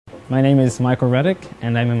My name is Michael Reddick,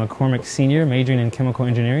 and I'm a McCormick senior majoring in chemical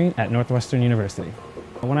engineering at Northwestern University.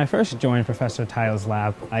 When I first joined Professor Tyo's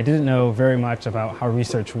lab, I didn't know very much about how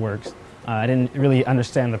research works. I didn't really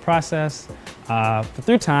understand the process, but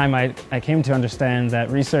through time I came to understand that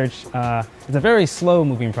research is a very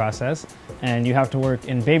slow-moving process, and you have to work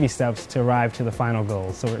in baby steps to arrive to the final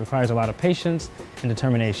goal. So it requires a lot of patience and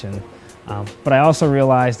determination. But I also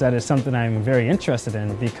realized that it's something I'm very interested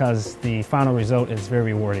in because the final result is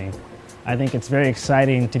very rewarding. I think it's very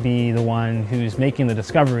exciting to be the one who's making the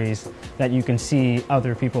discoveries that you can see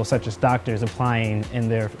other people, such as doctors, applying in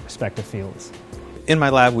their respective fields. In my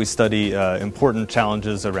lab, we study important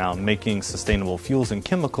challenges around making sustainable fuels and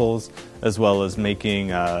chemicals, as well as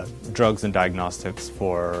making drugs and diagnostics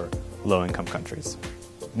for low-income countries.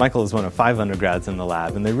 Michael is one of 5 undergrads in the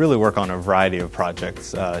lab, and they really work on a variety of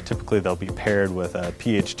projects. Typically, they'll be paired with a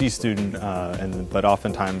PhD student, but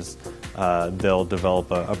oftentimes they'll develop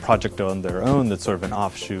a project on their own that's sort of an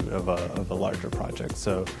offshoot of a larger project.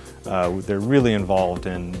 So they're really involved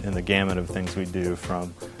in the gamut of things we do,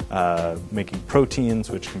 from making proteins,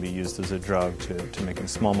 which can be used as a drug, to making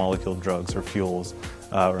small molecule drugs or fuels,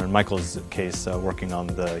 or in Michael's case, working on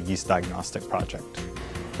the yeast diagnostic project.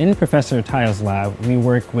 In Professor Tyo's lab, we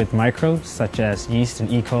work with microbes such as yeast and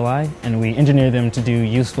E. coli, and we engineer them to do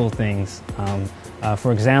useful things.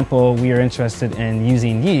 For example, we are interested in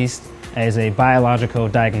using yeast as a biological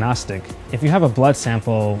diagnostic. If you have a blood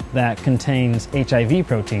sample that contains HIV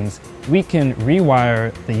proteins, we can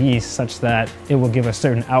rewire the yeast such that it will give a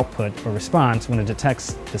certain output or response when it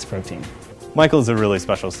detects this protein. Michael's a really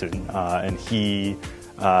special student, and he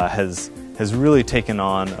has really taken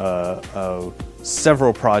on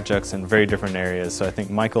several projects in very different areas. So I think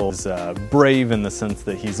Michael's brave in the sense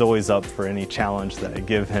that he's always up for any challenge that I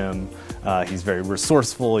give him. He's very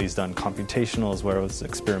resourceful. He's done computational as well as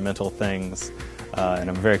experimental things. And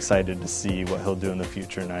I'm very excited to see what he'll do in the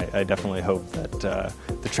future. And I definitely hope that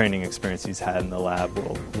the training experience he's had in the lab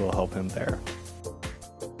will help him there.